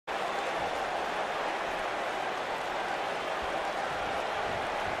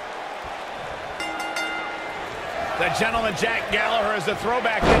The gentleman Jack Gallagher is a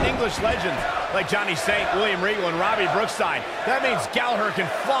throwback to English legends like Johnny Saint, William Regal, and Robbie Brookside. That means Gallagher can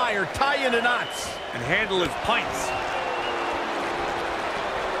fly or tie you into knots. And handle his pints.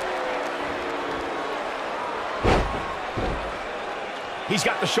 He's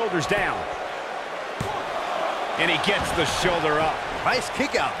got the shoulders down. And he gets the shoulder up. Nice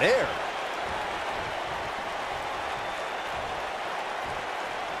kick out there.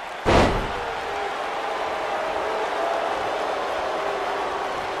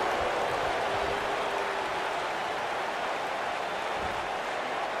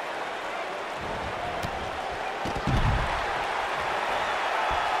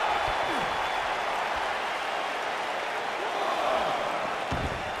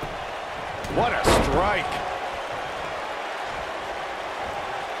 What a strike.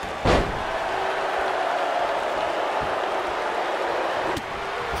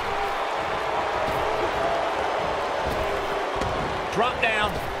 Drop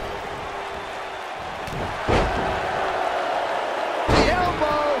down. The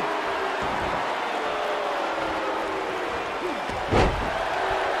elbow.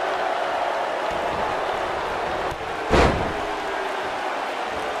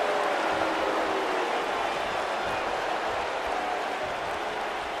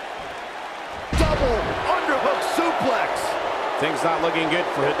 Underhook suplex. Things not looking good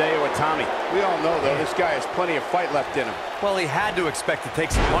for Hideo Itami. We all know, though, this guy has plenty of fight left in him. Well, he had to expect to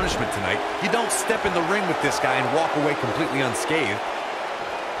take some punishment tonight. You don't step in the ring with this guy and walk away completely unscathed.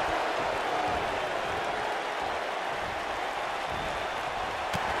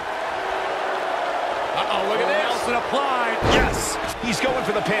 Uh-oh, look at this. Nelson applied. Yes, he's going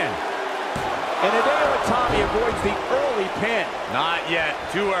for the pin. And Hideo Itami avoids the early pin. Not yet.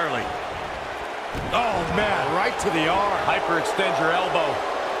 Too early. Oh, man, right to the arm. Hyperextend your elbow.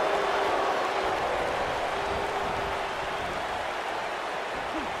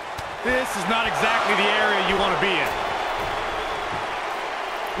 This is not exactly the area you want to be in.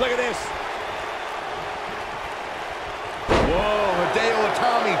 Look at this. Whoa, Hideo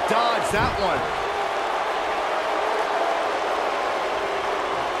Itami dodged that one.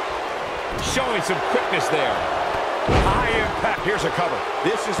 Showing some quickness there. High impact. Here's a cover.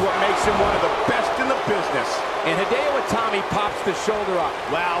 This is what makes him one of the best in the business. And Hideo Itami pops the shoulder up.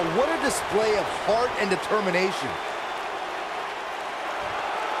 Wow, what a display of heart and determination.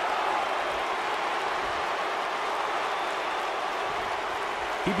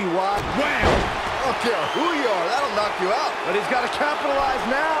 He be wide. Wham! I don't care who you are, that'll knock you out. But he's got to capitalize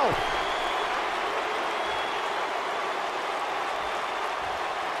now.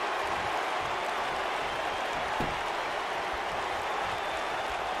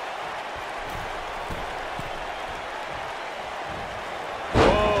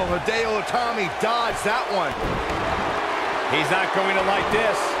 Hideo Itami dodged that one. He's not going to like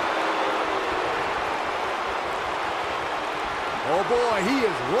this. Oh boy, he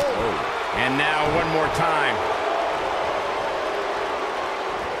is rolling. And now one more time.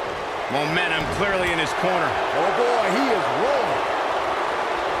 Momentum clearly in his corner. Oh boy, he is rolling.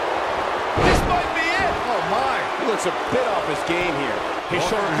 This might be it. Oh my. He looks a bit off his game here. His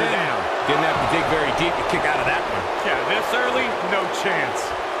shoulders are down. Didn't have to dig very deep to kick out of that one. Yeah, this early, no chance.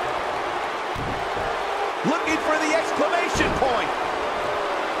 Looking for the exclamation point.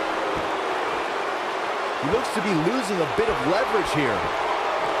 He looks to be losing a bit of leverage here.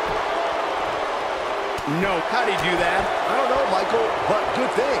 No, how'd he do that? I don't know, Michael, but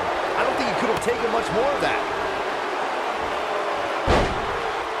good thing. I don't think he could have taken much more of that.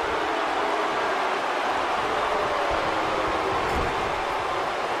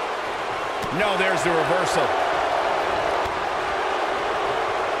 No, there's the reversal.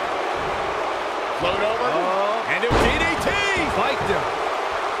 Float over. And a DDT. Spiked him.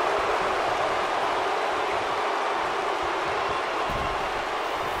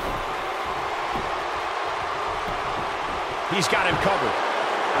 He's got him covered.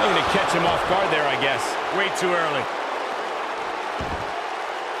 I'm going to catch him off guard there, I guess. Way too early.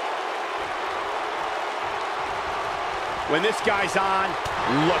 When this guy's on,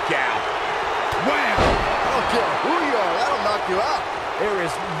 look out. Wham! I don't care who you are, that'll knock you out. There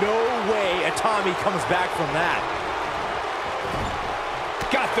is no way Itami comes back from that.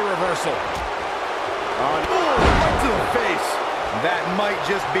 Got the reversal. Right to the face. That might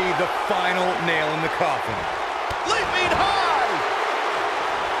just be the final nail in the coffin. Leaping high!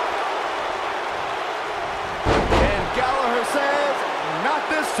 And Gallagher says, not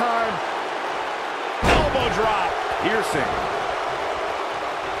this time. Elbow drop. Piercing.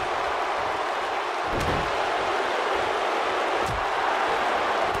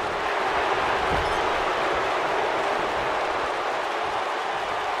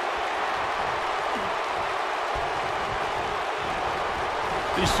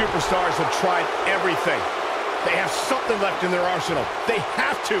 These superstars have tried everything. They have something left in their arsenal. They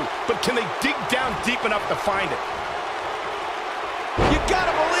have to, but can they dig down deep enough to find it? You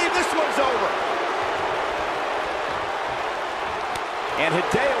gotta believe this one's over. And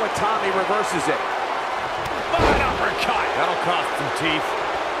Hideo Itami reverses it. An uppercut. That'll cost some teeth.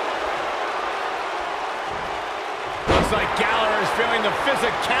 Looks like Gallagher is feeling the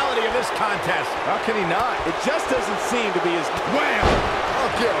physicality of this contest. How can he not? It just doesn't seem to be as... Wham! I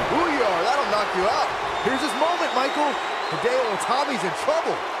don't care who you are, that'll knock you out. Here's his moment, Michael. Hideo Itami's in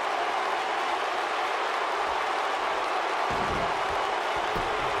trouble.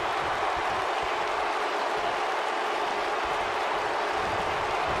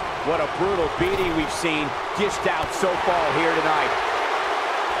 What a brutal beating we've seen dished out so far here tonight.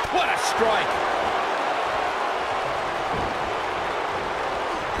 What a strike.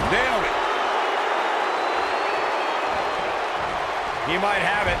 Nailed it. He might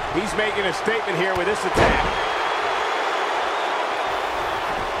have it. He's making a statement here with this attack.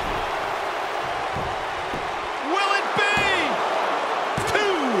 Will it be? 2,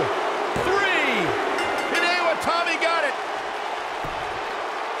 3. Hideo Itami got it.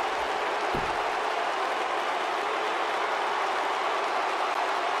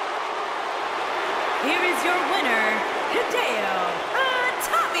 Here is your winner, Hideo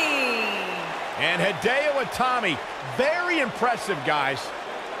Itami. And Hideo Itami, very impressive, guys.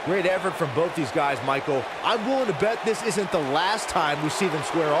 Great effort from both these guys, Michael. I'm willing to bet this isn't the last time we see them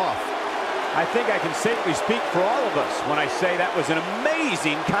square off. I think I can safely speak for all of us when I say that was an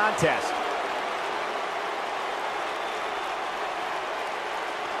amazing contest.